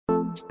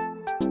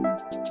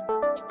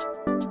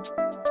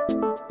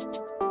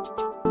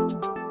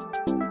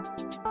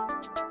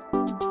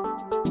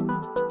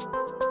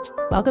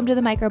Welcome to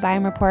the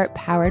Microbiome Report,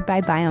 powered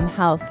by BIOHM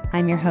Health.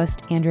 I'm your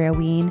host, Andrea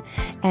Wien,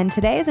 and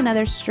today is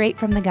another straight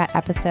from the gut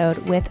episode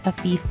with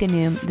Afif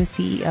Ghannoum, the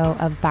CEO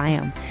of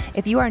BIOHM.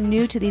 If you are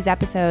new to these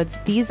episodes,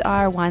 these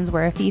are ones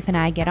where Afif and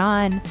I get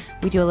on,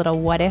 we do a little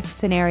what-if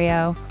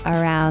scenario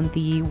around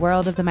the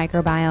world of the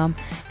microbiome,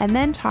 and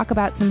then talk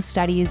about some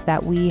studies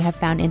that we have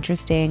found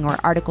interesting or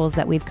articles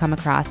that we've come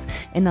across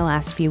in the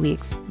last few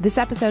weeks. This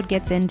episode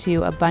gets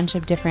into a bunch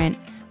of different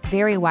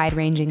very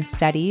wide-ranging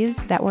studies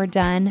that were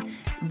done.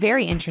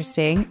 Very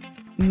interesting.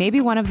 Maybe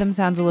one of them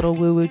sounds a little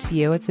woo-woo to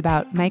you. It's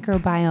about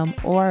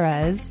microbiome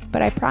auras,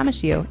 but I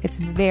promise you, it's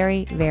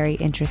very, very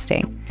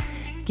interesting.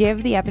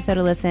 Give the episode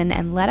a listen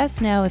and let us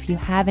know if you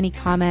have any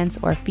comments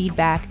or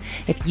feedback,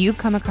 if you've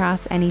come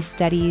across any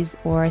studies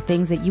or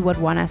things that you would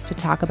want us to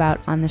talk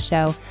about on the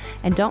show.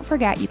 And don't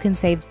forget, you can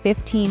save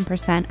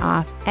 15%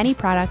 off any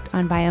product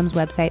on BIOHM's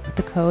website with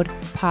the code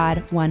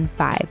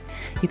POD15.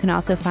 You can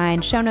also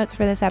find show notes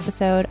for this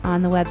episode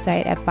on the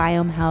website at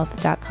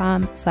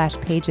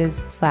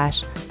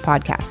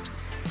biohmhealth.com/pages/podcast.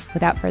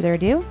 Without further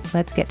ado,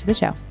 let's get to the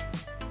show.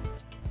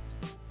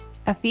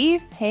 Afif,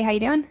 hey, how you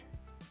doing?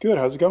 Good.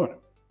 How's it going?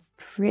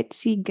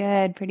 Pretty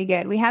good.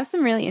 We have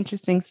some really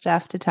interesting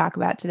stuff to talk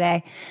about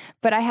today,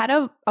 but I had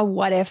a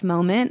what if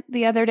moment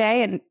the other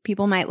day, and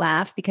people might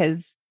laugh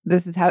because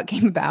this is how it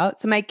came about.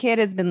 So my kid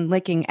has been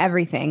licking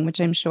everything, which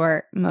I'm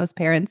sure most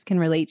parents can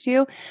relate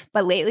to,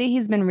 but lately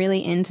he's been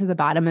really into the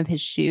bottom of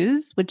his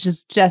shoes, which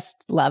is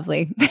just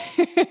lovely.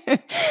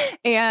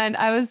 And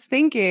I was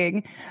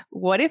thinking,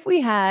 what if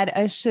we had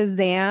a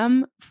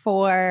Shazam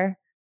for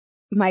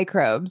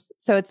microbes?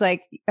 So it's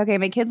like, okay,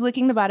 my kid's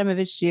licking the bottom of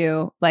his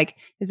shoe. Like,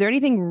 is there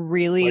anything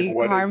really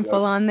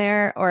harmful on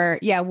there? Or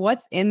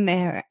what's in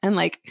there? And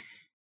like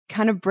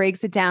kind of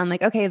breaks it down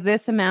like, okay,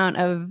 this amount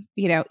of,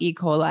 E.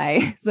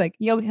 coli. It's like,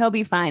 he'll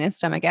be fine. His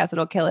stomach acid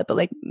will kill it. But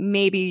like,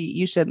 maybe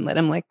you shouldn't let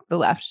him lick the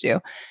left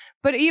shoe.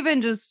 But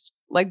even just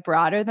like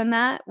broader than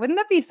that, wouldn't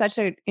that be such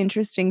an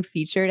interesting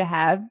feature to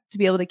have, to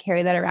be able to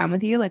carry that around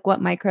with you? Like,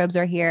 what microbes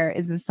are here?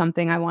 Is this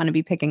something I want to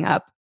be picking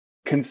up?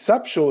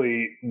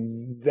 Conceptually,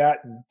 that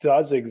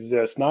does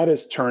exist, not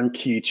as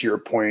turnkey to your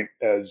point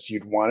as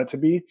you'd want it to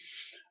be.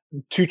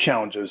 Two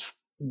challenges.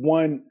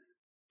 One,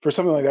 for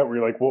something like that, where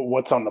you're like, well,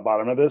 what's on the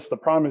bottom of this? The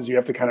problem is you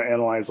have to kind of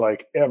analyze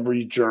like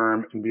every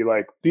germ and be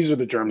like, these are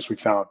the germs we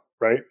found,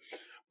 right?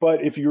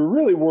 But if you're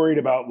really worried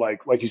about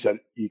like you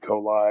said, E.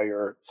 coli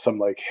or some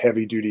like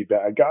heavy duty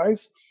bad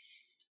guys,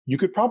 you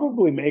could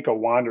probably make a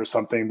wand or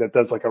something that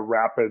does like a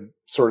rapid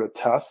sort of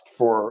test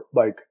for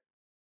like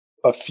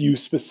a few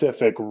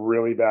specific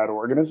really bad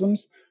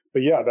organisms.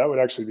 But yeah, that would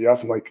actually be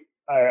awesome. Like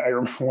I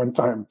remember one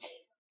time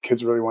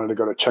kids really wanted to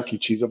go to Chuck E.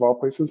 Cheese of all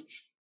places.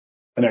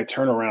 And I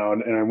turn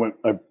around and I went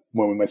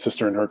with my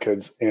sister and her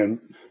kids, and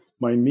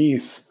my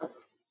niece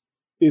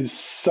is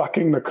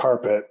sucking the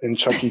carpet in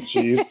Chuck E.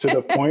 Cheese to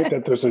the point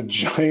that there's a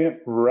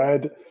giant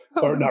wet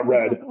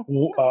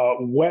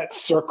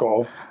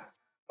circle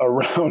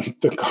around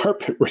the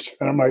carpet.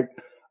 And I'm like,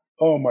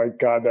 oh my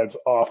God, that's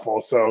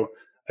awful. So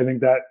I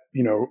think that,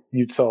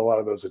 you'd sell a lot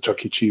of those at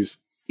Chuck E. Cheese.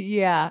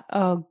 Yeah.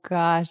 Oh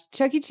gosh.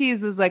 Chuck E.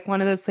 Cheese was like one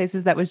of those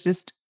places that was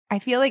just, I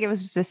feel like it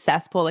was just a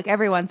cesspool. Like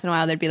every once in a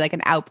while there'd be like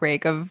an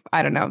outbreak of,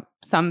 I don't know,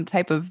 some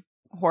type of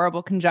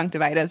horrible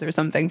conjunctivitis or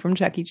something from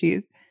Chuck E.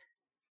 Cheese.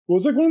 Well, it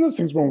was like one of those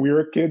things when we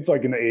were kids,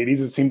 like in the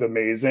 80s, it seemed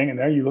amazing. And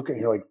now you look at it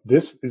and you're like,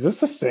 is this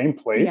the same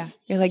place?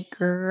 Yeah. You're like,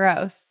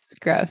 gross.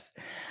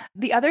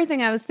 The other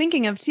thing I was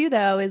thinking of too,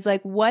 though, is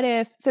like, what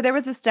if, so there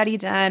was a study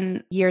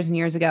done years and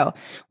years ago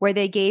where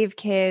they gave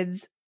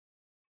kids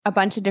a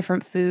bunch of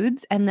different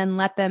foods and then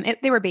let them,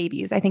 they were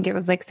babies. I think it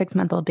was like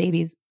 6-month-old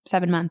babies,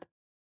 7-month,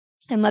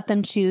 and let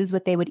them choose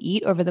what they would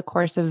eat over the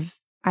course of,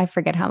 I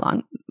forget how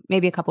long,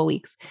 maybe a couple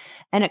weeks.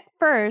 And at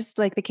first,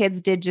 like the kids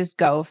did just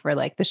go for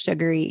like the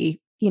sugary,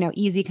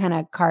 easy kind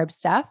of carb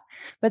stuff.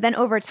 But then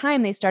over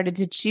time, they started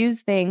to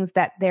choose things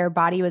that their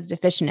body was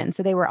deficient in.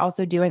 So they were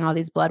also doing all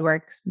these blood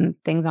works and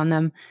things on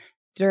them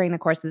during the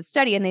course of the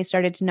study. And they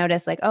started to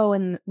notice like, oh,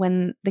 and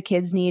when the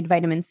kids need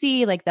vitamin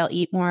C, like they'll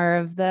eat more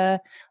of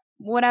the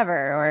whatever,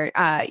 or,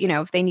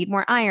 if they need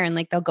more iron,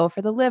 like they'll go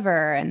for the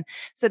liver. And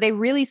so they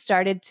really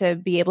started to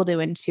be able to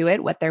intuit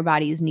what their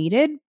bodies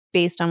needed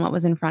based on what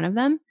was in front of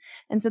them.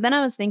 And so then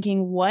I was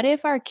thinking, what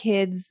if our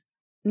kids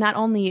not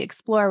only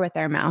explore with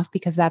their mouth,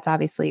 because that's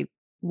obviously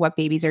what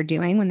babies are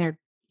doing when they're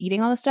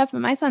eating all this stuff, but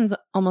my son's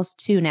almost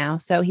 2 now.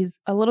 So he's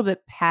a little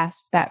bit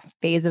past that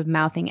phase of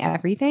mouthing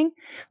everything.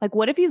 Like,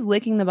 what if he's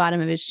licking the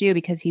bottom of his shoe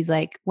because he's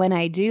like, when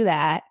I do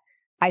that,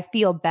 I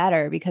feel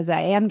better because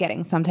I am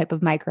getting some type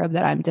of microbe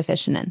that I'm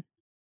deficient in.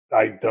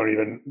 I don't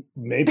even,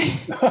 maybe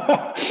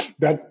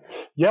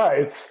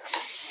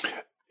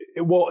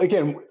well,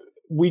 again,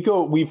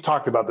 we've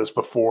talked about this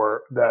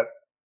before, that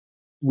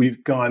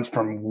we've gone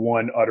from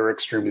one utter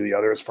extreme to the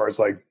other as far as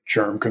like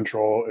germ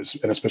control,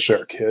 and especially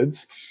our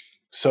kids.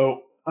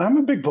 So I'm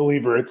a big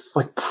believer. It's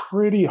like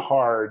pretty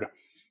hard,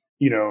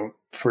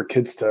 for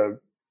kids to,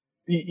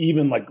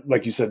 even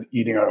like you said,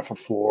 eating out of a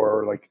floor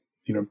or like,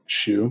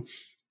 shoe,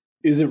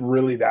 is it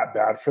really that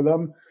bad for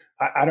them?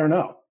 I don't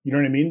know. You know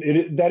what I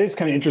mean? That is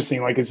kind of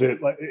interesting. Like, is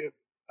it like,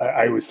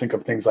 I always think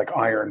of things like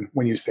iron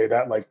when you say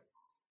that, like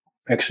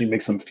actually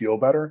makes them feel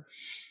better.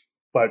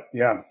 But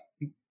yeah,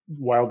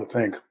 wild to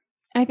think.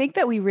 I think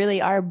that we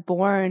really are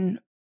born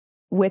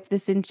with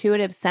this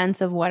intuitive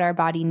sense of what our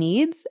body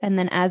needs. And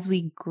then as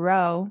we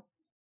grow,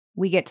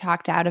 we get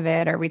talked out of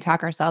it, or we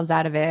talk ourselves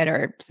out of it,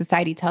 or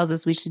society tells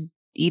us we should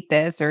eat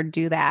this or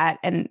do that.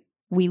 And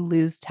we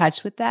lose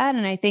touch with that.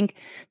 And I think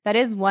that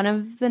is one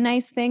of the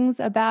nice things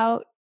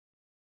about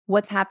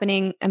what's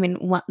happening. I mean,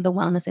 the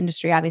wellness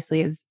industry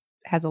obviously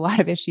has a lot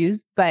of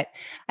issues, but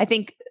I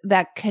think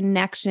that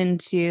connection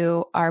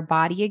to our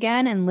body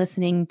again and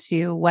listening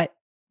to what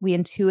we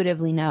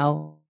intuitively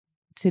know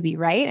to be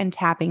right and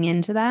tapping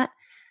into that,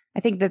 I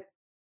think that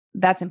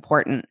that's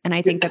important. And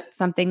I think that's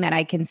something that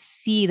I can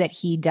see that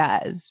he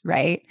does,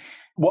 right?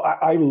 Well,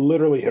 I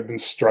literally have been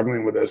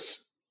struggling with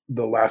this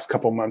the last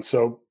couple months.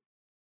 So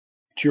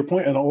to your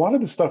point, and a lot of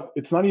this stuff,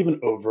 it's not even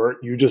overt.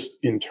 You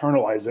just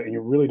internalize it and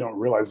you really don't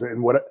realize it.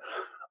 And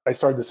I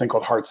started this thing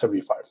called Heart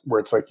 75, where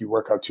it's like you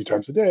work out 2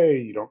 times a day,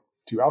 you don't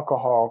do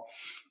alcohol.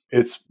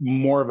 It's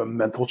more of a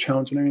mental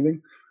challenge than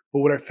anything. But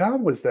what I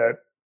found was that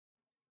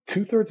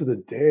 2/3 of the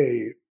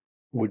day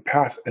would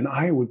pass and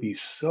I would be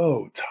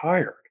so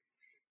tired.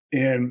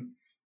 And,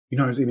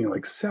 I was eating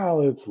like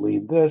salads,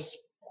 lean this,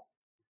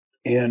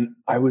 and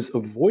I was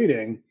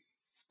avoiding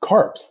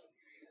carbs.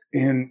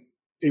 And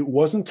it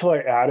wasn't until I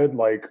added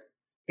like,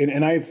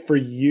 and I for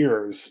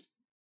years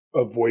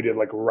avoided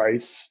like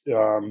rice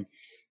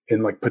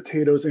and like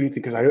potatoes,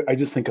 anything, because I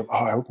just think of,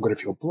 oh, I'm going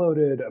to feel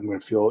bloated. I'm going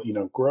to feel,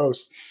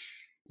 gross.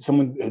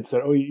 Someone had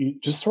said, oh, you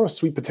just throw a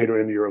sweet potato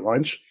into your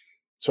lunch.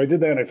 So I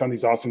did that and I found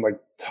these awesome like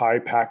Thai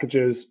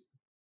packages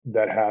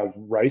that have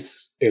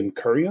rice and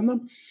curry in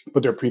them,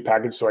 but they're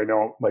prepackaged. So I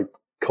know like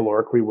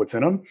calorically what's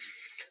in them.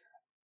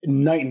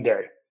 Night and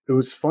day. It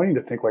was funny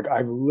to think like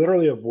I've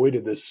literally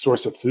avoided this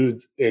source of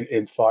foods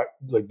and thought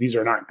like these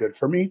are not good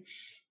for me.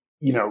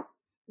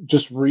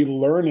 Just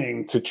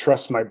relearning to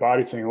trust my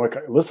body, saying like,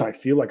 listen, I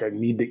feel like I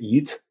need to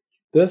eat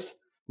this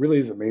really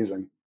is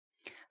amazing.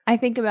 I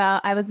think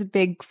about, I was a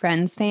big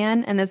Friends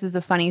fan, and this is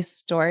a funny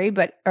story,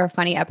 or a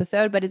funny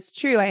episode, but it's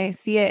true. I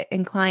see it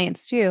in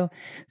clients too.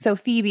 So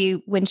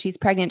Phoebe, when she's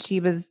pregnant, she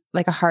was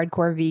like a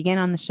hardcore vegan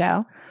on the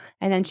show.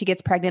 And then she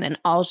gets pregnant and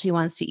all she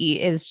wants to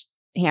eat is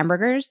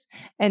hamburgers.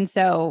 And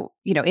so,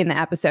 in the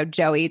episode,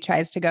 Joey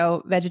tries to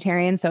go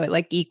vegetarian. So it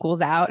like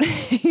equals out,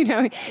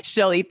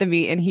 she'll eat the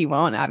meat and he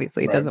won't.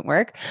 Obviously, it doesn't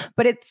work,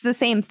 but it's the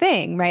same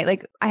thing, right?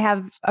 Like I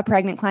have a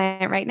pregnant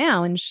client right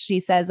now and she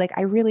says like,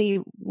 I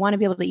really want to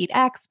be able to eat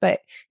X,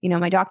 but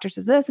my doctor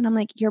says this. And I'm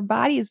like, your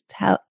body's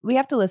we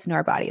have to listen to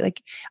our body.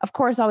 Like, of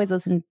course, always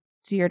listen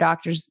to your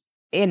doctors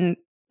in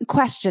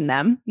question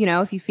them,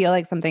 if you feel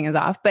like something is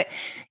off, but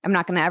I'm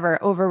not going to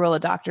ever overrule a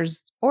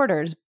doctor's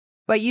orders.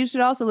 But you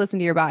should also listen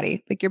to your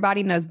body. Like your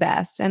body knows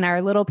best. And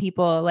our little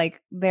people,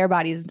 like their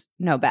bodies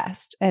know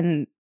best.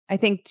 And I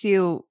think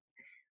too,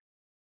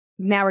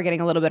 now we're getting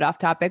a little bit off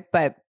topic,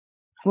 but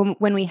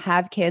when we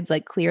have kids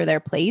like clear their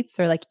plates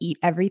or like eat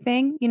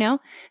everything,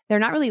 they're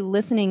not really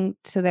listening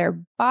to their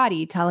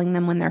body telling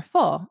them when they're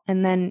full.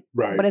 And then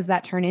what does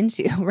that turn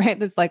into, right?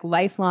 This like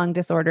lifelong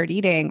disordered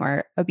eating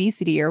or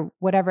obesity or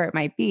whatever it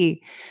might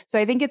be. So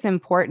I think it's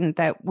important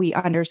that we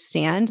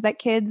understand that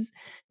kids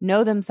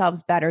know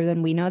themselves better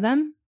than we know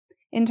them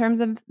in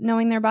terms of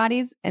knowing their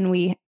bodies,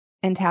 and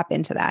tap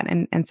into that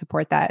and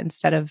support that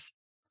instead of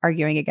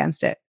arguing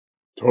against it.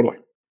 Totally.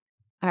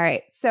 All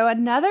right. So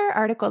another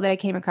article that I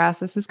came across,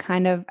 this was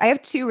I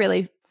have 2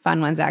 really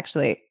fun ones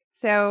actually.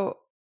 So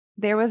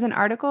there was an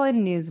article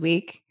in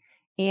Newsweek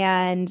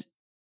and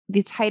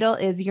the title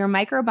is Your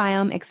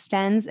Microbiome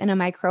Extends in a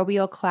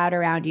Microbial Cloud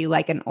Around You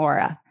Like an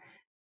Aura.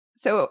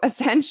 So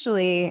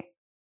essentially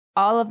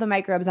all of the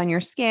microbes on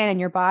your skin and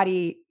your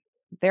body,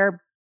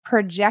 they're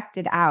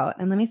projected out.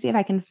 And let me see if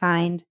I can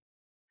find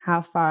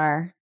how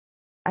far.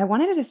 I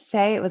wanted to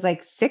say it was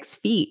like 6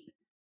 feet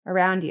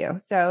around you.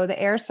 So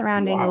the air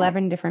surrounding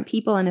 11 different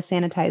people in a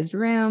sanitized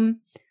room.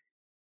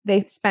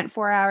 They spent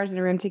 4 hours in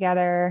a room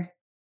together.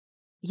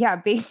 Yeah,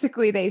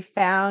 basically they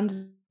found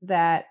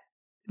that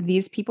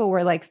these people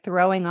were like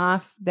throwing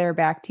off their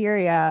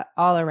bacteria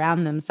all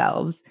around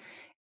themselves,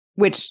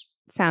 which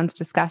sounds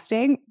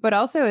disgusting, but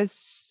also is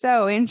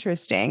so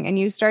interesting. And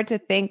you start to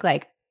think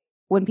like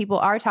when people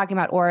are talking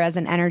about aura as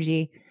an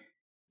energy,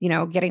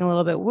 getting a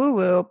little bit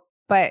woo-woo,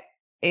 but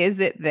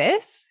is it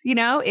this?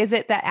 Is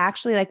it that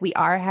actually like we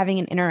are having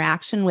an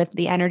interaction with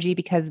the energy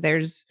because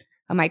there's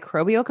a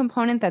microbial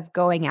component that's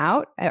going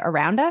out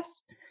around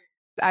us?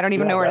 I don't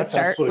even know where to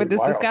start with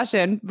this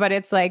discussion, but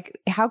it's like,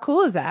 how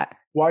cool is that?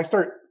 Well, I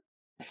start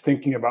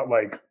thinking about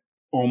like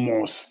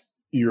almost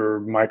your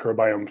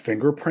microbiome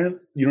fingerprint.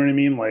 You know what I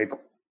mean? Like,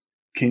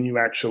 can you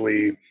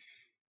actually,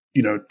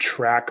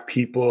 track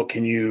people?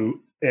 Can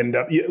you end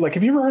up like,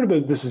 have you ever heard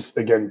of this is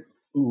again,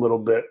 a little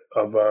bit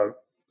of a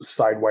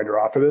sidewinder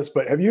off of this,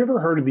 but have you ever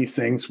heard of these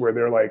things where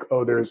they're like,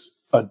 oh, there's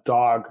a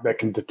dog that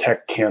can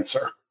detect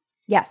cancer.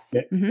 Yes.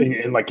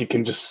 And like, you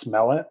can just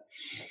smell it.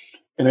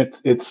 And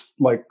it's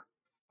like,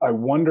 I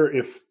wonder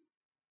if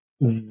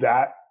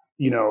that,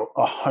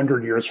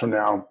 100 years from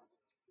now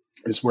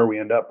is where we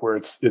end up, where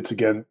it's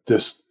again,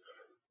 this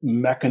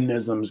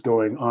mechanisms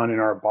going on in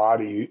our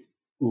body,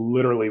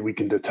 literally we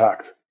can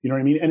detect, you know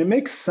what I mean? And it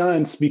makes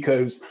sense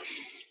because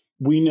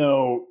we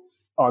know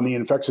on the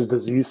infectious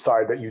disease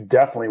side that you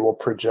definitely will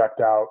project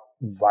out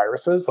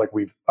viruses, like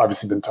we've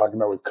obviously been talking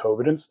about with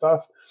COVID and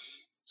stuff.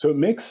 So it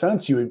makes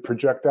sense you would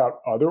project out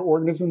other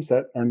organisms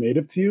that are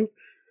native to you,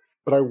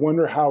 but I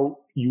wonder how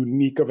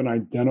unique of an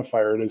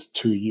identifier it is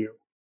to you.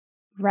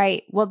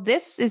 Right. Well,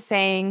 this is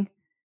saying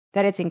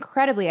that it's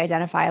incredibly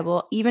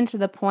identifiable, even to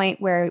the point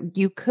where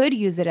you could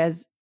use it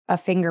as a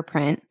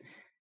fingerprint,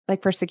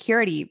 like for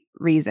security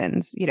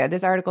reasons.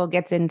 This article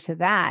gets into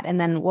that. And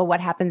then, well,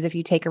 what happens if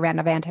you take a round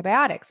of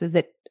antibiotics? Is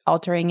it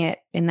altering it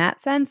in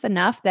that sense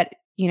enough that,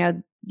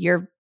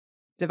 your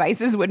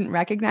devices wouldn't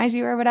recognize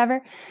you or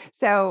whatever?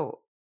 So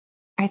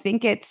I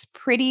think it's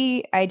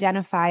pretty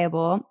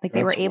identifiable. Like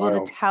they were able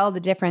to tell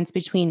the difference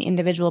between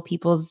individual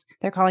people's,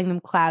 they're calling them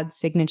cloud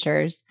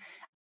signatures.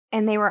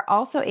 And they were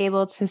also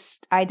able to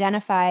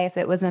identify if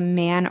it was a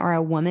man or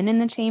a woman in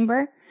the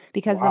chamber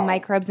because the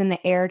microbes in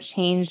the air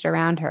changed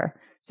around her.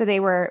 So they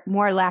were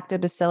more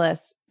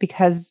lactobacillus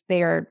because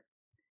they are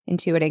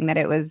intuiting that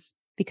it was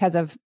because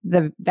of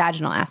the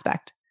vaginal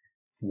aspect.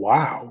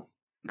 Wow.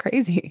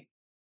 Crazy.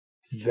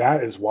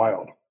 That is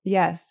wild.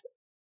 Yes.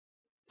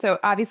 So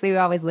obviously we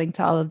always link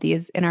to all of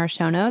these in our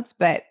show notes,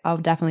 but I'll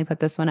definitely put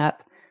this one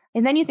up.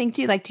 And then you think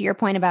too, like to your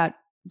point about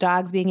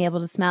dogs being able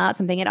to smell out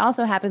something, it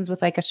also happens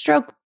with like a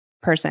stroke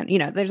person.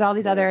 There's all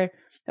these other,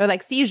 or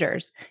like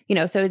seizures,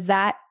 so is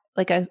that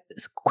like a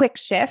quick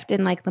shift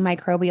in like the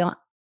microbial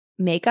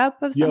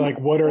makeup of someone? Yeah,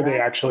 like what are they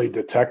actually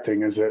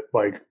detecting? Is it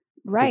like,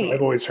 right?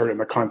 I've always heard it in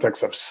the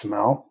context of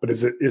smell, but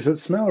is it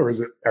smell or is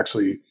it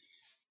actually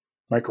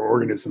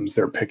microorganisms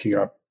they're picking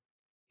up?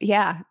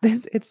 Yeah,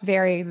 it's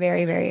very,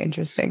 very, very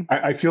interesting.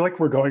 I feel like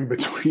we're going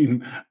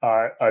between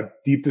a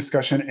deep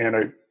discussion and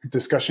a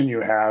discussion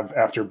you have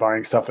after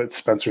buying stuff at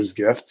Spencer's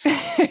Gifts.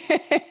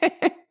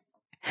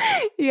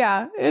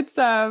 Yeah, it's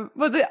well,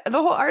 the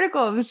whole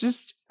article was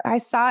just, I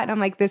saw it and I'm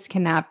like, this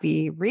cannot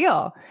be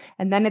real.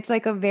 And then it's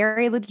like a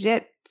very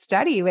legit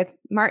study with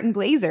Martin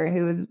Blaser,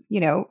 who is,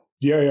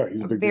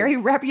 he's a big very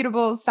deal.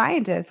 reputable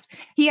scientist.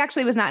 He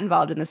actually was not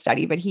involved in the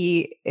study, but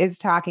he is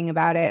talking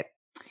about it.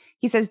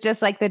 He says,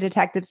 just like the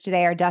detectives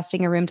today are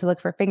dusting a room to look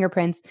for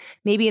fingerprints,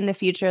 maybe in the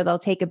future they'll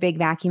take a big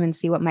vacuum and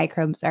see what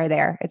microbes are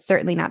there. It's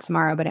certainly not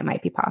tomorrow, but it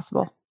might be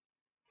possible.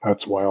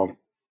 That's wild.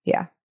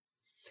 Yeah.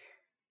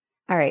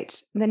 All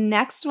right. The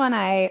next one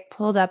I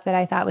pulled up that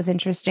I thought was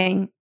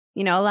interesting,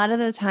 a lot of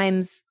the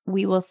times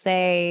we will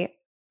say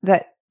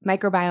that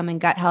microbiome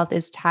and gut health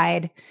is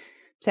tied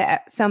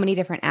to so many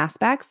different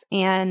aspects.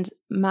 And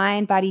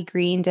Mind Body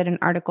Green did an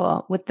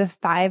article with the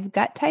 5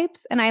 gut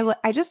types. And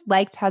I just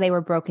liked how they were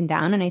broken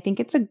down. And I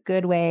think it's a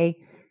good way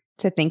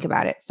to think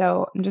about it.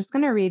 So I'm just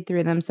going to read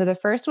through them. So the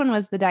first one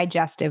was the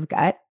digestive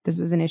gut. This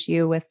was an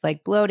issue with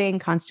like bloating,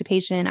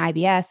 constipation,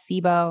 IBS,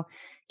 SIBO,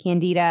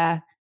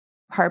 candida,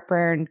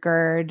 heartburn,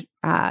 GERD,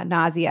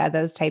 nausea,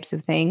 those types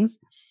of things.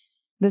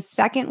 The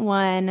second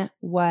one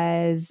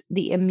was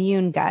the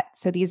immune gut.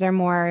 So these are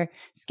more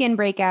skin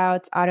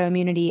breakouts,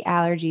 autoimmunity,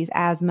 allergies,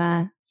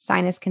 asthma,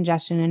 sinus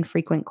congestion, and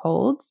frequent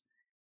colds.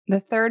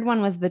 The third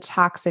one was the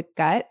toxic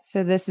gut.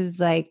 So this is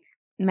like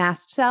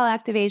mast cell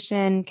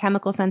activation,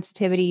 chemical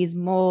sensitivities,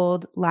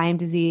 mold, Lyme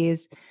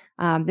disease.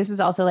 This is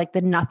also like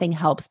the nothing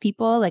helps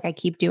people. Like I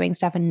keep doing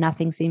stuff and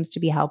nothing seems to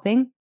be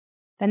helping.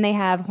 Then they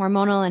have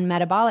hormonal and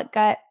metabolic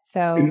gut.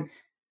 So,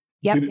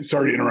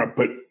 sorry to interrupt,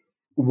 but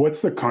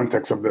what's the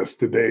context of this?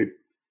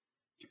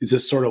 Is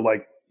this sort of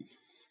like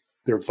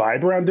their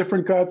vibe around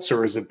different guts,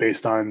 or is it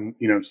based on,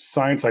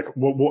 science? Like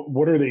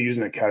what are they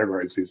using to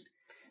categorize these?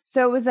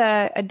 So it was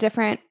a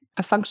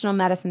functional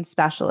medicine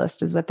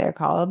specialist is what they're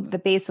called,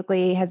 that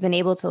basically has been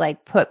able to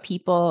like put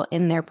people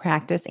in their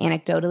practice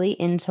anecdotally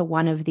into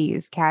one of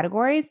these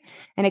categories.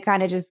 And it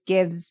kind of just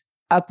gives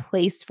a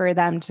place for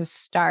them to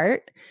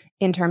start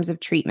in terms of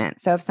treatment.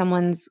 So if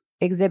someone's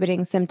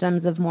exhibiting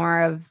symptoms of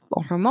more of a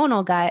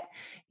hormonal gut,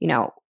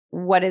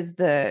 what does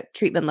the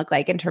treatment look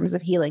like in terms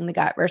of healing the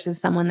gut versus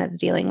someone that's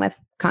dealing with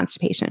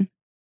constipation?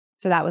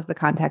 So that was the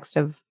context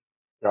of.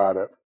 Got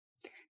it.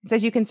 It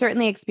says you can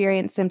certainly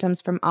experience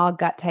symptoms from all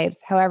gut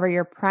types. However,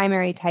 your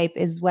primary type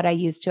is what I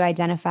use to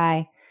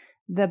identify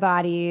the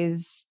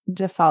body's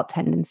default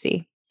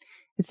tendency.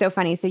 It's so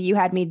funny. So you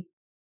had me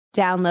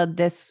download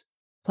this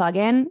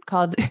plugin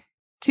called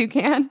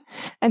Toucan.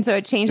 And so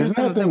it changes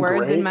some of the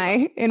words in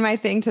my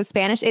thing to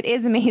Spanish. It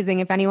is amazing.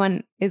 If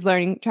anyone is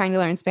trying to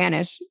learn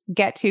Spanish,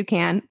 Get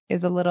Toucan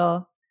is a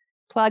little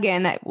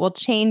plugin that will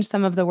change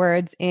some of the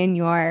words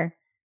on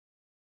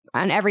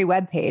every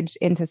web page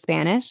into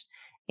Spanish.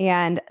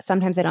 And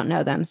sometimes I don't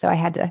know them. So I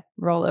had to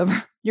roll over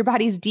your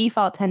body's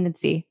default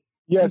tendency.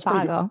 Yeah, it's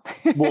pretty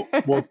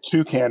good. Well,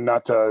 Toucan,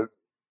 not to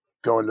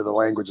go into the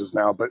languages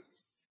now, but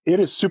it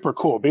is super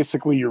cool.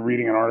 Basically, you're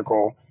reading an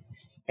article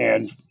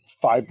and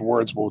 5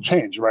 words will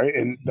change, right?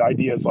 And the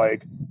idea is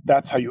like,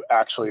 that's how you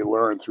actually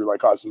learn, through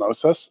like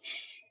osmosis.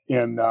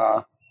 And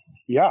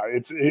yeah,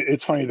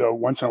 it's funny though.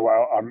 Once in a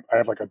while, I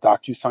have like a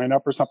DocuSign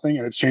up or something,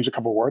 and it's changed a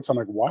couple words. I'm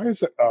like, why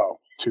is it? Oh,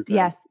 too good.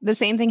 Yes, the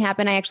same thing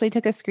happened. I actually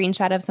took a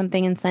screenshot of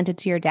something and sent it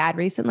to your dad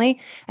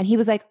recently, and he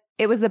was like,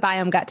 it was the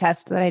BIOHM gut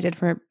test that I did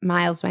for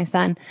Miles, my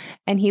son.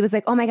 And he was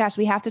like, oh my gosh,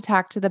 we have to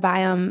talk to the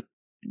BIOHM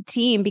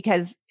team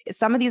because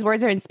some of these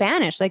words are in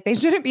Spanish. Like they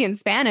shouldn't be in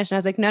Spanish. And I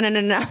was like,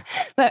 no.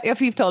 But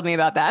if you've told me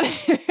about that,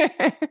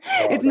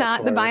 it's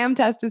not, the BIOHM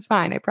test is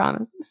fine. I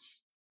promise.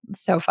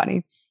 So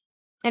funny.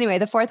 Anyway,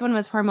 the fourth one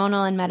was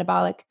hormonal and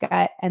metabolic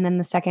gut. And then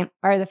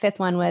the fifth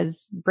one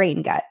was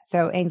brain gut.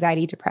 So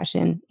anxiety,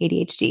 depression,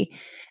 ADHD.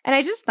 And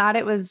I just thought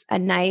it was a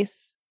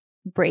nice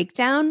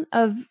breakdown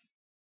of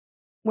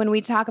when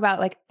we talk about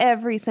like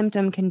every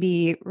symptom can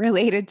be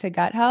related to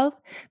gut health.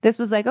 This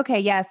was like, okay,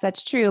 yes,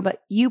 that's true,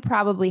 but you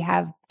probably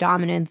have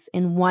dominance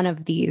in one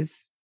of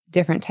these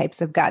different types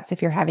of guts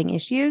if you're having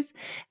issues.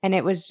 And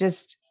it was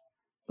just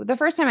the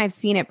first time I've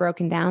seen it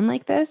broken down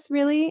like this,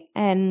 really.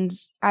 And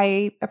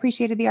I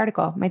appreciated the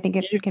article. I think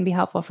it can be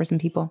helpful for some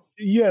people.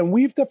 Yeah. And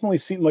we've definitely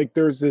seen like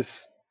there's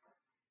this,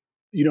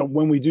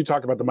 when we do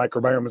talk about the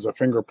microbiome as a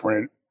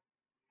fingerprint,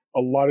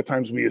 a lot of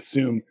times we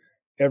assume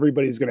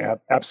everybody's going to have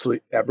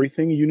absolutely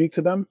everything unique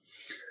to them.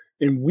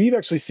 And we've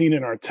actually seen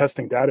in our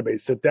testing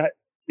database that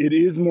it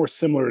is more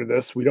similar to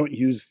this. We don't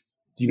use,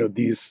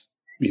 these,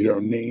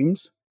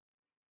 names,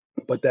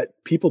 but that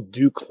people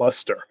do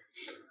cluster.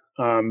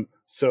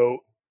 So,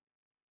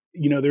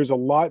 there's a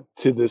lot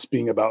to this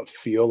being about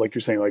feel, like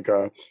you're saying, like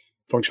a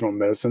functional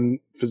medicine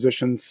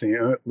physician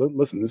saying,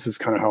 listen, this is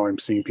kind of how I'm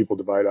seeing people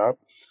divide up.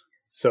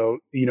 So,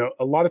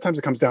 a lot of times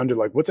it comes down to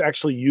like, what's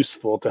actually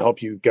useful to help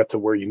you get to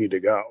where you need to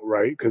go,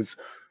 right? Because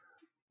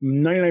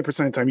 99% of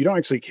the time, you don't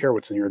actually care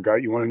what's in your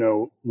gut. You want to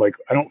know, like,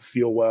 I don't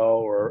feel well,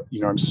 or,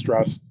 I'm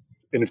stressed.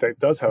 And if that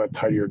does have a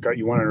tie to your gut,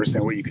 you want to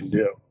understand what you can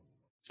do.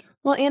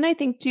 Well, and I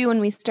think too, when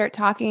we start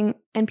talking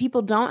and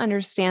people don't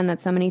understand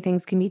that so many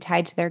things can be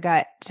tied to their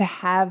gut, to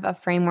have a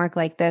framework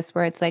like this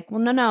where it's like, well,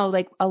 no,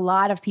 like a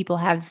lot of people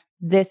have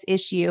this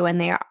issue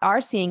and they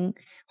are seeing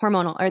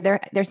hormonal, or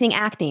they're seeing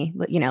acne,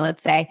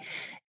 let's say,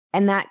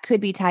 and that could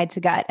be tied to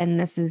gut. And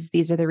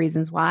these are the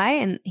reasons why.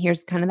 And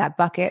here's kind of that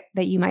bucket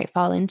that you might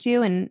fall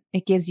into. And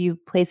it gives you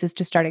places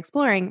to start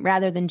exploring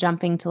rather than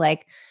jumping to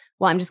like,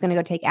 well, I'm just going to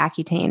go take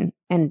Accutane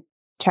and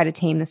try to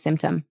tame the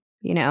symptom,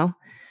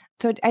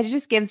 So it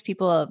just gives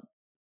people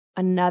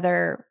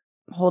another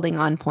holding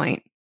on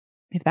point,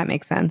 if that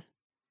makes sense.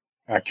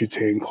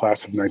 Accutane,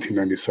 class of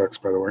 1996,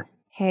 by the way.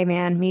 Hey,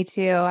 man, me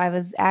too. I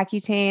was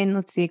Accutane,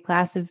 let's see,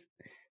 class of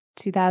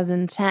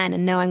 2010.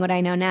 And knowing what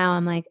I know now,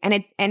 I'm like, and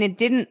it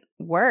didn't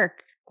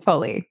work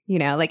fully,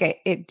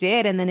 like it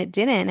did and then it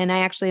didn't. And I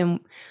actually am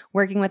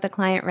working with a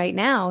client right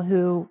now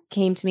who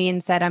came to me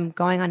and said, I'm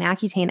going on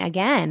Accutane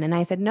again. And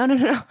I said, no.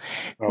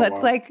 Oh,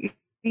 Let's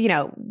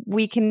wow.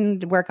 we can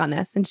work on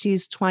this. And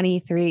she's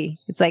 23.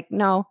 It's like,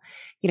 no,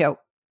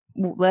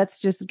 let's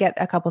just get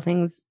a couple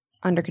things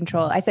under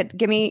control. I said,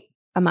 give me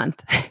a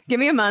month, give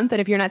me a month.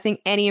 And if you're not seeing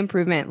any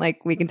improvement,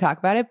 like we can talk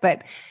about it,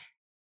 but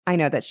I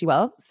know that she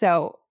will.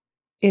 So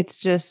it's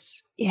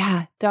just,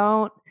 yeah,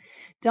 don't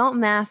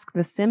mask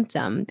the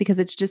symptom because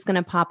it's just going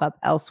to pop up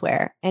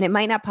elsewhere. And it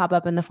might not pop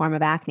up in the form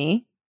of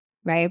acne,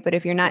 right? But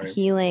if you're not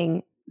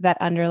healing that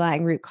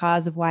underlying root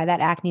cause of why that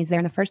acne is there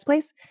in the first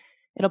place,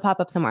 it'll pop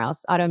up somewhere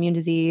else, autoimmune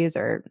disease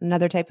or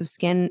another type of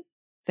skin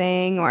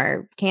thing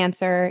or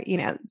cancer,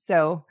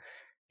 so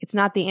it's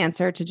not the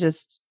answer to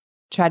just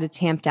try to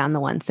tamp down the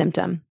one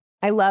symptom.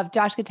 I love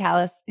Josh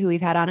Catalis, who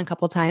we've had on a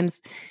couple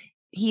times.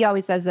 He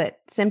always says that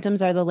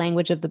symptoms are the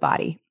language of the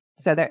body.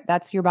 So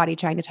that's your body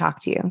trying to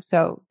talk to you.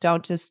 So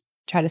don't just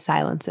try to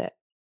silence it.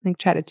 Like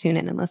try to tune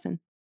in and listen.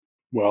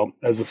 Well,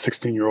 as a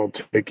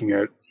 16-year-old taking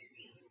it,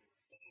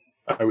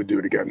 I would do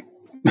it again.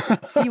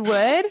 You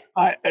would?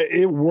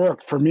 It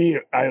worked for me.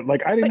 I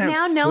didn't have. But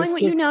now, knowing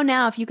what you know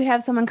now, if you could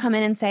have someone come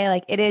in and say,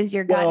 like, it is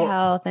your gut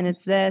health and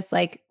it's this,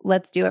 like,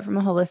 let's do it from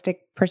a holistic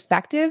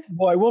perspective.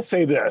 Well, I will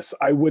say this: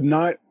 I would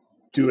not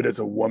do it as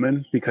a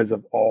woman because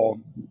of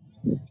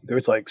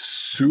there's like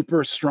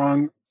super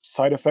strong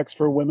side effects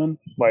for women.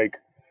 Like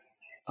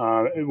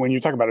when you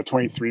talk about a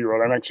 23-year-old,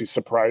 I'm actually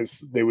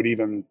surprised they would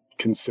even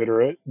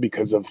consider it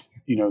because of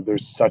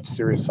there's such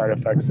serious side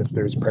effects if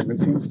there's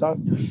pregnancy and stuff.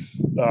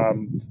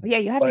 Yeah,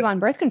 you have to go on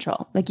birth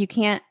control. Like you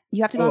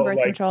have to go on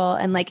birth control,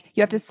 and like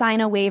you have to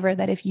sign a waiver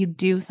that if you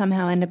do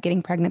somehow end up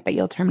getting pregnant, that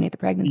you'll terminate the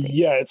pregnancy.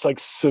 Yeah, it's like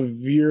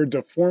severe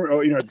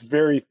deformity. It's a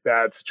very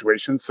bad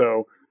situation.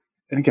 So,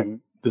 and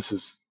again, this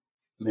is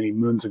many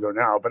moons ago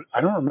now, but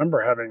I don't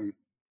remember having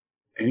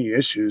any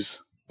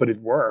issues, but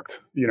it worked,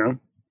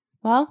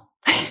 Well,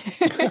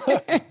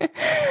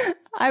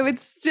 I would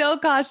still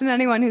caution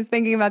anyone who's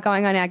thinking about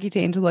going on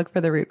Accutane to look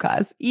for the root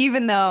cause,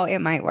 even though it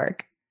might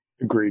work.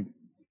 Agreed.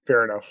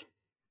 Fair enough.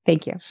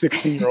 Thank you.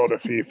 16-year-old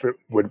Afif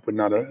would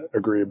not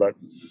agree, but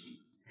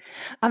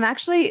I'm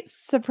actually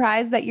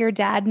surprised that your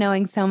dad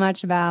knowing so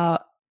much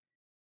about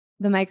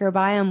the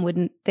microbiome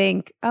wouldn't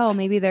think, oh,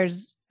 maybe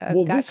there's a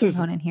gut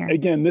component here.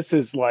 Again, this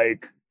is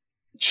like,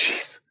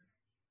 geez,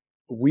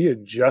 we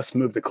had just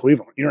moved to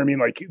Cleveland. You know what I mean?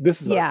 Like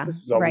this is a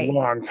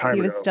long time ago.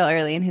 He was still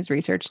early in his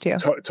research too.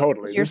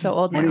 Totally. You're so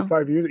old 25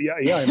 now. years.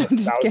 Yeah. I'm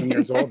 1,000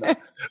 years old now.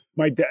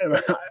 My dad,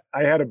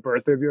 I had a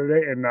birthday the other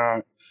day,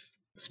 and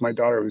it's my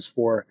daughter who's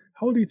 4.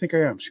 How old do you think I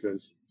am? She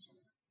goes,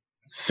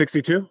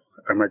 62.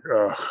 I'm like,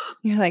 ugh.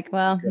 You're like,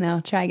 well,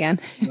 no, try again.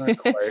 Not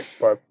quite,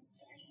 but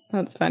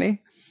that's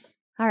funny.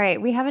 All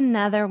right, we have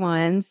another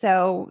one.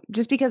 So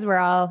just because we're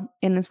all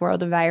in this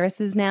world of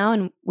viruses now,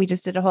 and we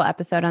just did a whole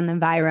episode on the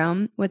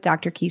virome with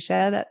Dr.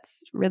 Keisha,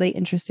 that's really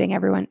interesting,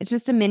 everyone. It's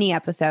just a mini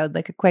episode,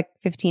 like a quick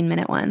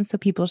 15-minute one. So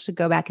people should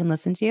go back and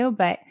listen to.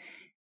 But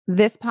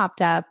this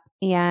popped up,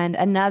 and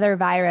another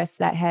virus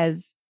that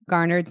has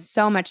garnered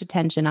so much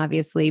attention,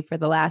 obviously, for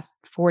the last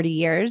 40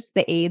 years,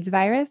 the AIDS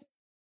virus.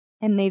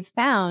 And they've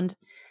found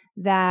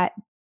that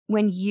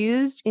when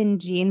used in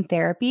gene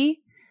therapy,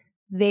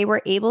 they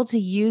were able to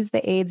use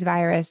the AIDS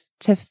virus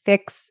to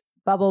fix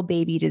bubble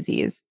baby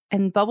disease.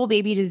 And bubble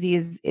baby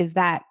disease is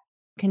that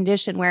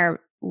condition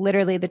where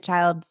literally the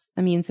child's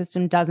immune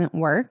system doesn't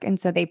work. And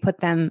so they put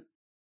them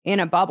in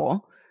a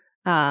bubble,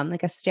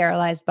 like a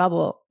sterilized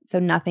bubble, so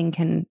nothing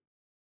can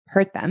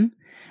hurt them,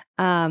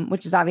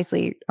 which is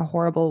obviously a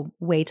horrible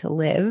way to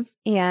live.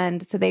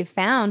 And so they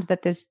found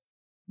that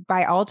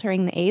by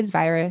altering the AIDS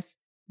virus,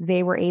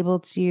 they were able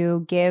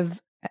to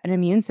give an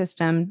immune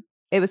system.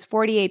 It was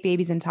 48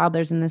 babies and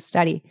toddlers in this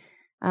study,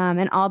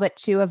 and all but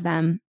 2 of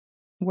them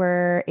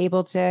were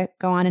able to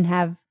go on and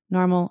have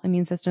normal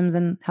immune systems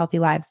and healthy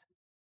lives.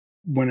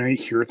 When I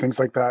hear things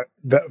like that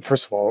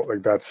first of all,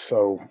 like that's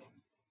so,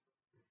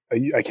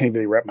 I can't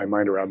even wrap my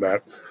mind around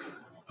that.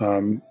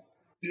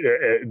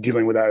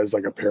 Dealing with that as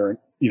like a parent,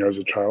 as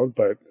a child,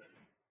 but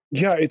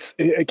yeah,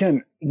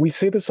 again, we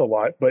say this a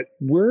lot, but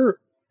we're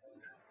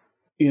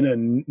in a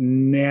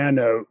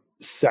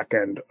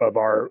nanosecond of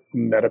our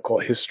medical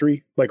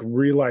history, like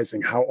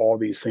realizing how all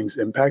these things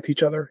impact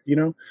each other,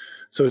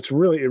 So it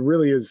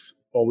really is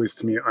always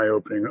to me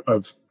eye-opening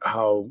of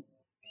how,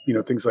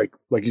 things like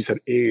you said,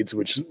 AIDS,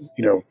 which,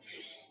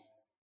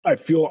 I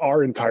feel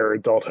our entire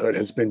adulthood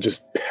has been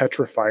just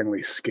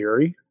petrifyingly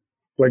scary.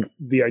 Like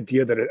the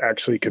idea that it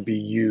actually could be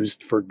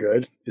used for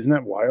good. Isn't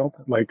that wild?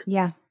 Like,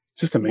 yeah,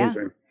 it's just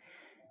amazing.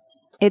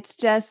 Yeah. It's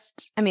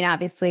just,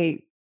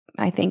 obviously,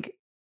 I think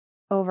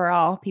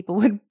overall, people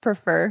would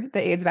prefer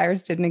the AIDS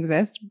virus didn't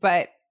exist,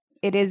 but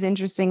it is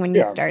interesting when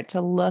you start to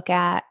look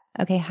at,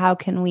 okay, how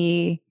can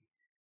we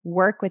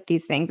work with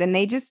these things? And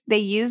they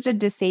used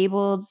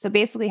so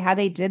basically how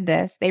they did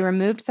this, they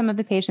removed some of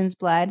the patient's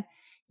blood,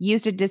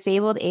 used a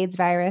disabled AIDS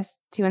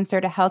virus to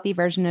insert a healthy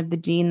version of the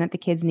gene that the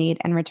kids need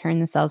and return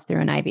the cells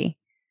through an IV.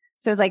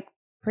 So it's like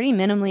pretty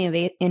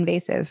minimally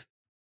invasive.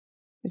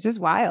 It's just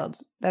wild.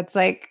 That's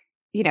like,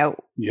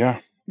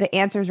 the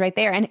answer's right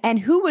there. And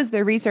who was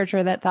the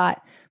researcher that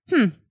thought,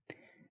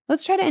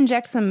 let's try to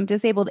inject some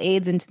disabled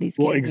AIDS into these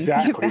kids and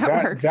see if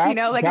that works? That's,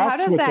 how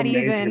does what's that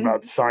amazing even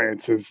about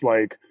science is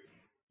like,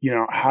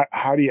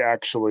 how do you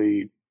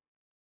actually,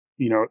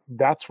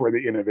 that's where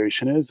the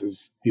innovation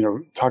is,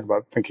 talk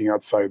about thinking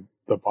outside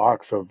the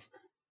box of,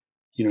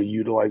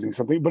 utilizing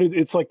something, but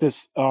it's like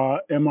this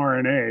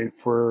mRNA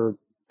for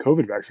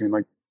COVID vaccine,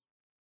 like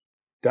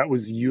that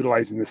was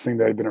utilizing this thing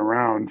that had been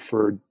around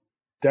for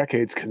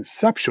decades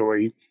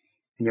conceptually.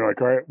 And they're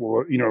like, all right,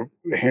 well,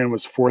 the hand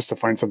was forced to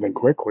find something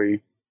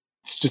quickly.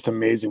 It's just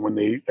amazing when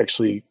they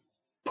actually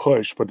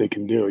push what they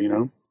can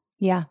do,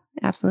 Yeah,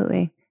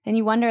 absolutely. And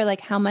you wonder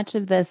like how much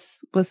of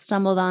this was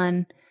stumbled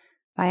on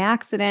by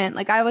accident.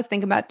 Like I always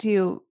think about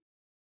too,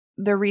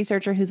 the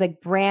researcher who's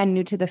like brand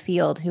new to the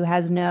field, who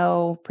has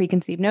no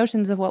preconceived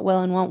notions of what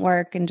will and won't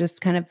work and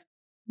just kind of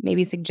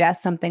maybe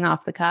suggest something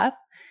off the cuff.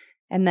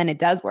 And then it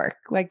does work.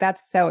 Like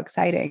that's so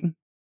exciting.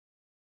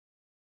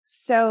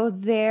 So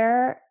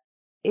there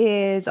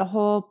is a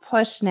whole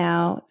push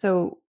now.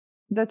 So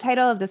the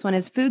title of this one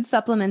is Food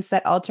Supplements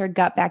That Alter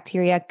Gut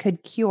Bacteria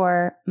Could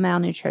Cure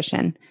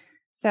Malnutrition.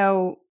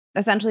 So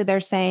essentially they're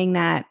saying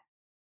that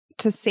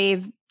to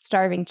save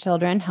starving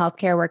children,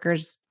 healthcare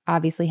workers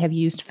obviously have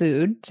used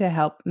food to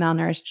help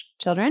malnourished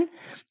children,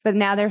 but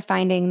now they're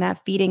finding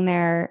that feeding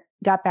their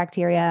gut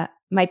bacteria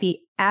might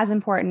be as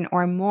important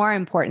or more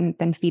important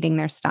than feeding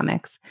their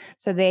stomachs.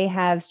 So they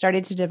have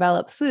started to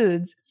develop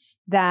foods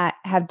that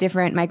have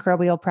different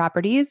microbial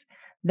properties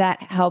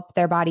that help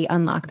their body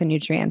unlock the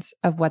nutrients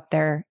of what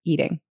they're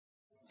eating.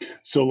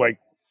 So like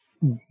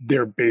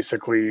they're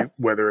basically,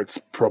 whether it's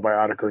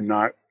probiotic or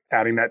not,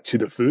 adding that to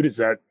the food. Is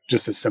that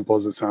just as simple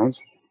as it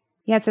sounds?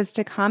 Yeah, it says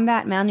to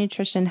combat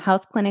malnutrition,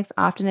 health clinics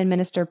often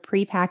administer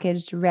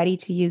prepackaged,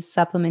 ready-to-use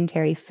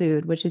supplementary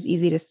food, which is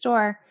easy to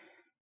store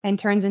and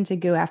turns into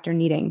goo after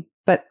kneading.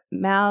 But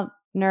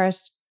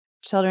malnourished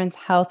children's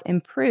health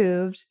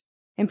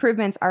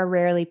improvements are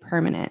rarely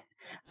permanent.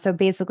 So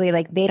basically,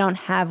 like they don't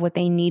have what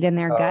they need in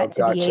their gut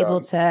to be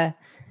able to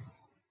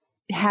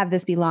have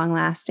this be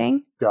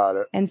long-lasting. Got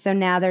it. And so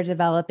now they're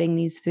developing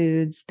these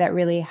foods that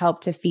really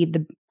help to feed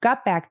the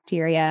gut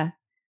bacteria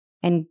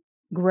and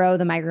grow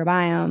the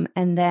microbiome,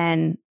 and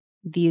then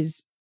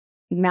these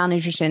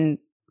malnutrition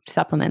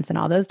supplements and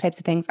all those types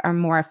of things are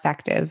more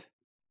effective.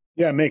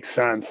 Yeah, it makes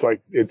sense.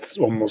 Like it's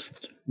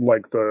almost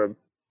like if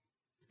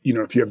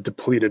you have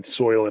depleted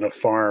soil in a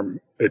farm,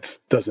 it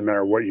doesn't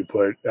matter what you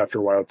put. After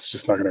a while, it's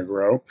just not going to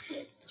grow.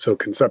 So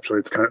conceptually,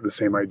 it's kind of the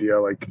same idea.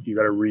 Like you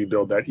got to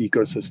rebuild that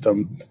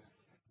ecosystem,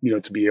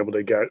 to be able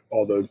to get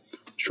all the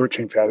short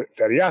chain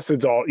fatty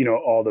acids, all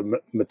the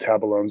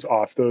metabolomes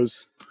off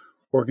those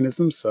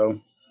organisms.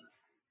 So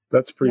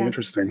that's pretty Yeah.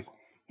 interesting.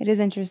 It is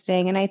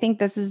interesting. And I think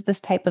this is this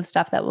type of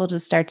stuff that we'll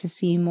just start to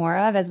see more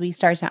of as we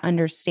start to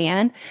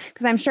understand.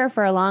 Because I'm sure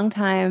for a long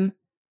time,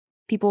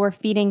 people were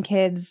feeding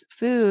kids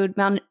food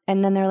and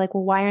then they're like,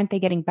 well, why aren't they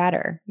getting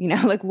better?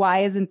 Like, why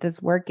isn't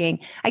this working?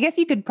 I guess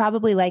you could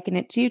probably liken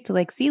it too to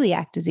like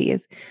celiac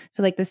disease.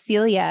 So like the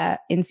cilia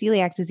in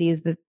celiac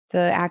disease, the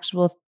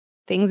actual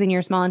things in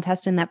your small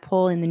intestine that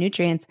pull in the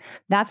nutrients,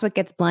 that's what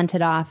gets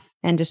blunted off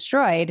and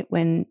destroyed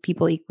when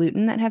people eat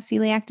gluten that have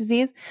celiac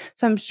disease.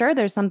 So I'm sure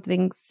there's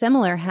something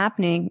similar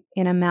happening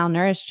in a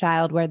malnourished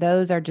child where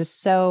those are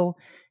just so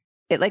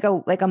like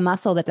a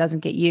muscle that doesn't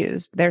get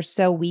used. They're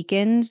so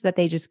weakened that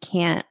they just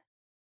can't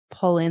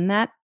pull in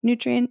that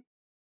nutrient,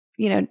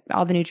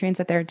 all the nutrients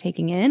that they're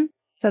taking in.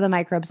 So the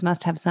microbes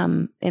must have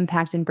some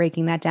impact in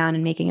breaking that down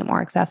and making it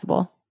more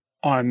accessible.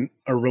 On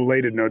a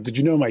related note, did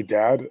you know my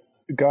dad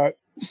got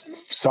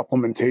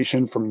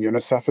supplementation from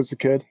UNICEF as a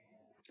kid?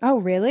 Oh,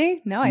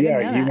 really? No, I didn't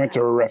know He that. went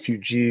to a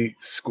refugee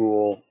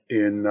school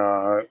in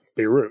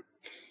Beirut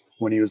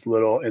when he was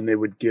little, and they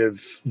would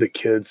give the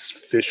kids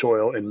fish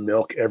oil and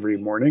milk every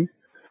morning.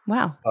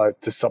 Wow.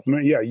 To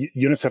supplement. Yeah,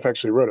 UNICEF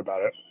actually wrote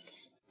about it.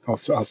 I'll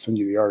send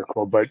you the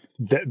article. But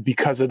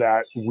because of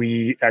that,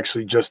 we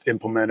actually just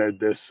implemented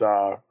this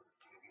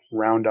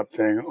Roundup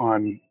thing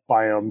on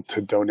BIOHM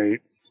to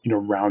donate,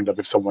 Roundup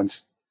if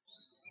someone's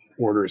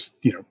orders,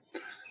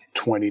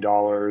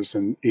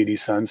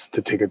 $20.80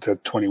 to take it to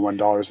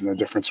 $21, and the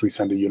difference we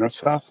send to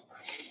UNICEF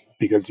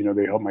because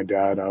they helped my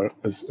dad out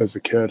as a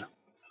kid.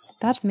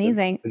 That's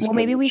amazing. Well,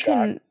 maybe we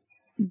can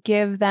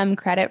give them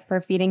credit for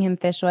feeding him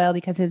fish oil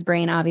because his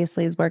brain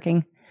obviously is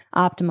working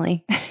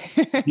optimally.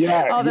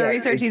 Yeah. All the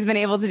research he's been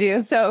able to do.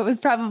 So it was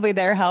probably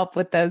their help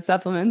with those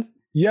supplements.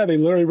 Yeah, they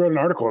literally wrote an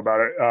article about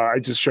it. I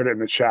just shared it in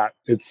the chat.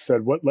 It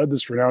said, what led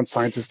this renowned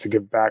scientist to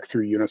give back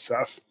through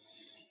UNICEF?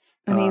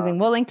 Amazing.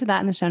 We'll link to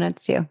that in the show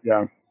notes too.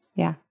 Yeah.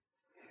 Yeah.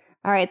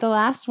 All right. The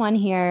last one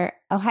here.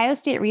 Ohio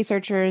State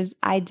researchers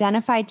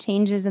identified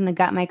changes in the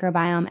gut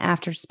microbiome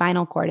after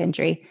spinal cord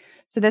injury.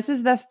 So this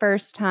is the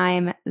first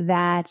time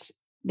that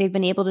they've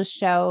been able to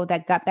show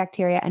that gut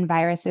bacteria and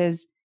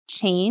viruses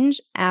change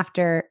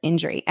after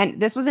injury. And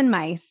this was in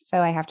mice,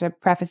 so I have to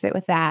preface it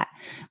with that.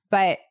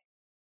 But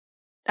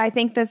I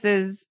think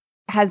this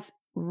has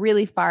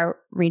really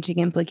far-reaching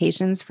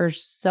implications for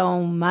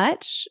so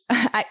much.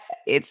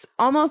 It's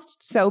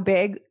almost so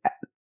big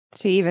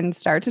to even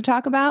start to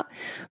talk about,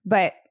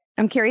 but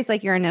I'm curious,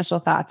 like your initial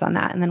thoughts on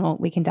that, and then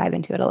we can dive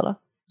into it a little.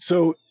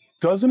 So,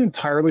 doesn't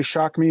entirely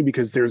shock me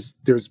because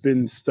there's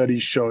been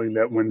studies showing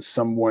that when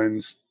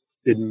someone's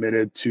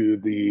admitted to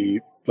the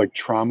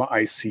trauma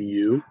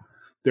ICU,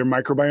 their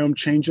microbiome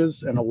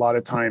changes, and a lot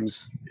of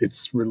times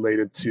it's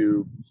related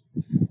to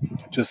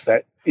just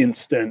that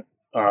instant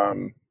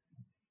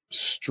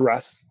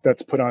stress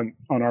that's put on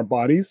our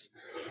bodies,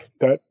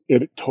 that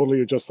it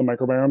totally adjusts the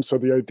microbiome. So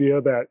the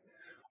idea that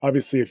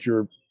obviously if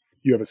you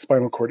have a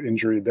spinal cord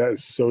injury that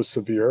is so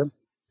severe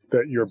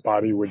that your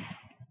body would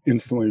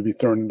instantly be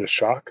thrown into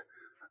shock.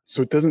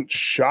 So it doesn't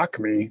shock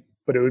me,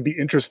 but it would be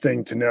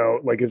interesting to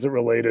know, is it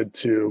related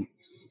to,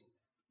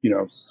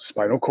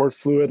 spinal cord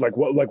fluid?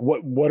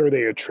 What are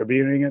they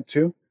attributing it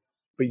to?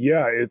 But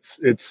yeah,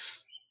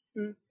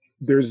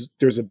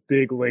 there's a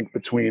big link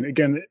between,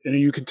 again, and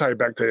you can tie it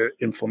back to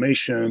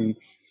inflammation,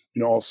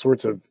 all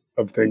sorts of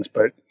things,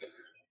 but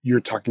you're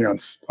talking on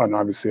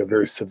obviously a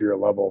very severe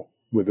level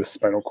with a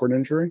spinal cord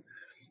injury.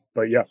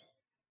 But yeah.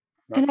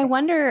 And I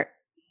wonder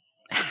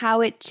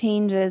how it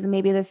changes.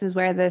 Maybe this is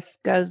where this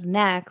goes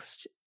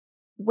next.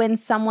 When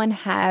someone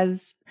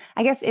has,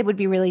 I guess it would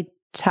be really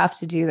tough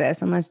to do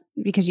this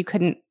because you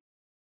couldn't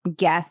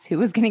guess who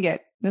was going to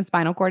get a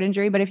spinal cord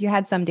injury. But if you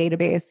had some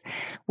database,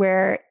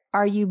 where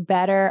are you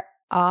better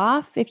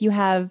off if you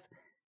have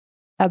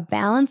a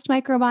balanced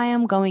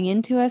microbiome going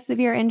into a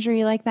severe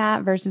injury like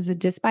that versus a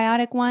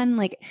dysbiotic one?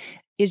 Like,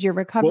 is your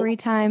recovery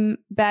time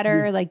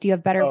better? Do you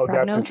have better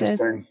prognosis? That's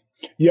interesting.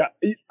 Yeah,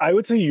 I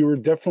would say you were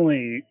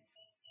definitely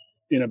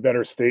in a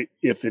better state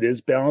if it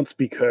is balanced,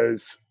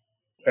 because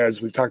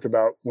as we've talked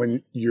about,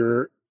 when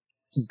your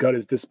gut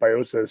is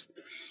dysbiosis,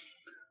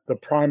 the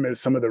problem is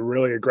some of the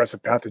really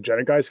aggressive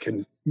pathogenic guys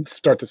can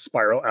start to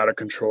spiral out of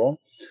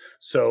control.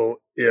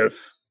 So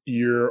if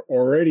you're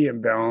already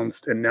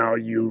imbalanced and now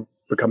you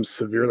become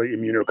severely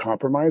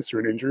immunocompromised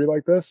through an injury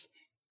like this,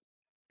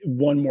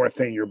 one more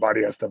thing your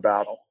body has to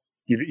battle.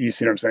 You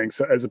see what I'm saying?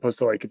 So as opposed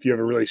to if you have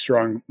a really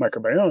strong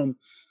microbiome,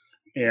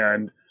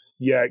 and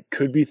yeah, it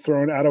could be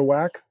thrown out of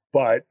whack,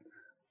 but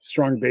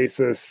strong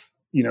basis,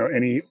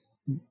 any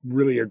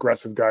really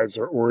aggressive guys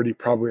are already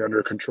probably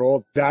under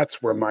control.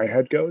 That's where my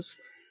head goes,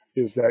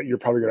 is that you're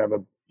probably going to have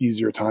an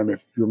easier time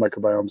if your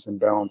microbiome's in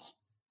balance.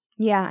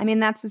 Yeah. I mean,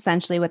 that's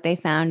essentially what they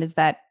found, is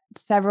that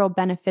several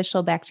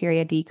beneficial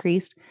bacteria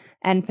decreased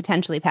and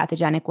potentially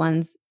pathogenic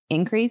ones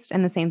increased.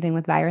 And the same thing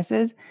with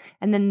viruses.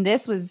 And then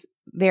this was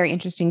very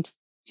interesting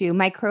too.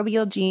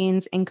 Microbial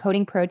genes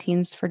encoding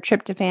proteins for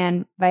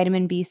tryptophan,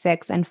 vitamin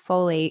B6, and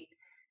folate,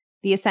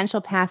 the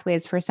essential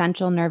pathways for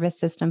central nervous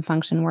system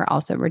function, were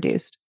also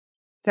reduced.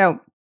 So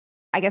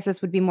I guess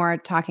this would be more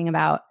talking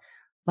about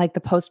like the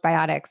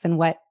postbiotics and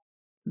what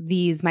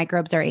these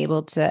microbes are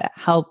able to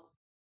help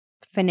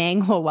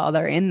finagle while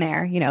they're in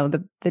there,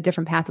 the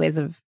different pathways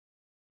of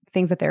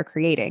things that they're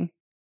creating,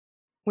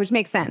 which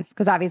makes sense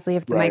because obviously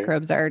if the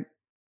microbes are,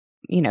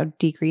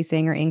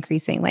 decreasing or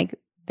increasing, like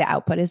the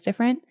output is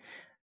different.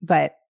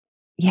 But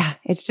yeah,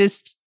 it's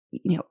just,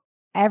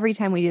 every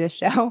time we do the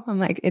show, I'm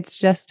like, it's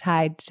just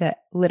tied to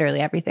literally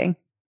everything.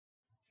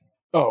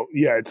 Oh,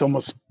 yeah. It's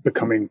almost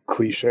becoming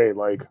cliche.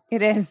 Like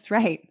it is,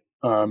 right.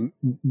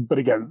 But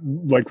again,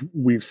 like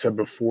we've said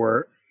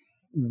before,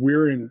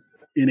 we're in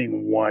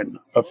inning one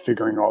of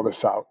figuring all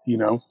this out,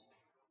 and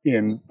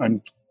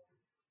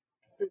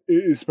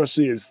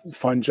especially as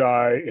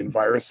fungi and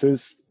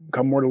viruses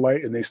come more to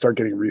light and they start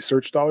getting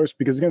research dollars,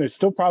 because again, there's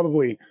still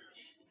probably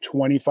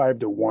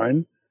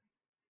 25-1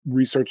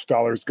 research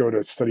dollars go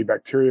to study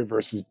bacteria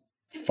versus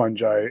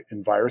fungi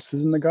and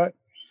viruses in the gut.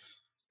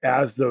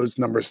 As those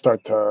numbers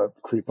start to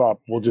creep up,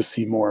 we'll just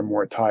see more and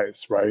more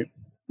ties, right?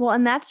 Well,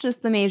 and that's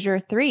just the major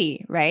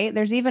three, right?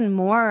 There's even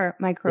more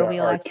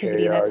microbial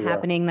activity that's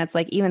happening that's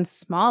like even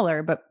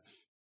smaller. But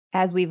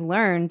as we've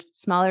learned,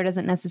 smaller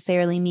doesn't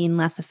necessarily mean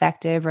less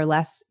effective or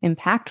less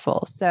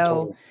impactful.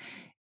 So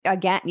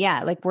again,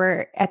 like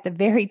we're at the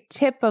very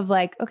tip of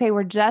like, okay,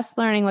 we're just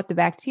learning what the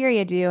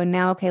bacteria do. And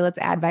now, okay, let's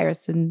add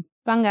virus and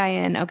fungi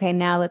in. Okay,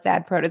 now let's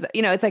add protozoa.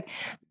 It's like,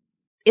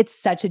 it's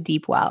such a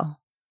deep well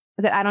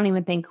that I don't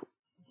even think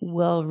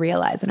we'll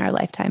realize in our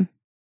lifetime.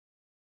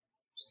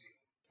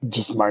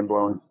 Just mind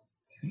blowing.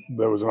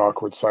 That was an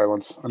awkward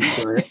silence. I'm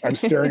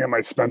staring at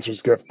my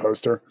Spencer's Gift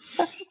poster.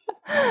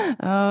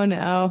 Oh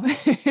no.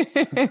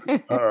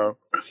 Uh-oh.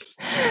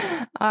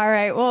 All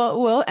right.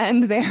 Well, we'll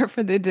end there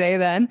for the day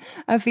then.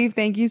 Afif,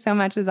 thank you so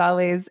much as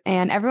always.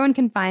 And everyone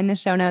can find the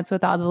show notes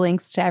with all the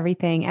links to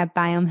everything at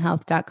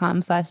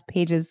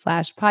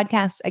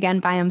biohmhealth.com/pages/podcast.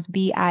 Again, Biohm's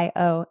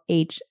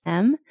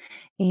BIOHM.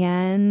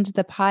 And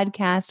the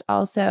podcast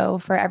also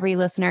for every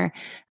listener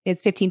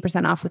is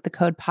 15% off with the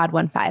code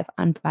POD15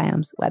 on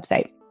BIOHM's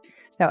website.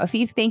 So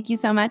Afif, thank you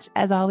so much.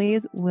 As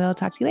always, we'll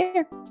talk to you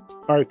later.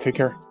 All right. Take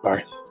care.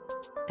 Bye.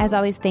 As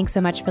always, thanks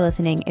so much for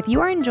listening. If you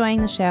are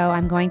enjoying the show,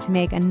 I'm going to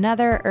make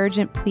another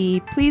urgent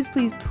plea. Please,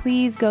 please,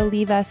 please go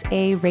leave us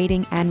a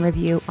rating and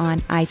review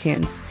on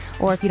iTunes.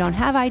 Or if you don't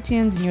have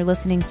iTunes and you're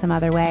listening some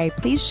other way,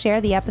 please share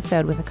the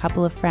episode with a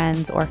couple of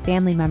friends or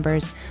family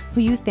members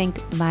who you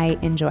think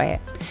might enjoy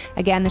it.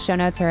 Again, the show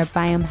notes are at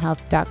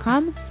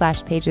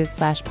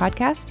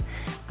biohmhealth.com/pages/podcast.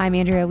 I'm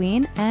Andrea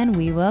Wien, and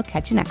we will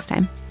catch you next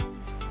time.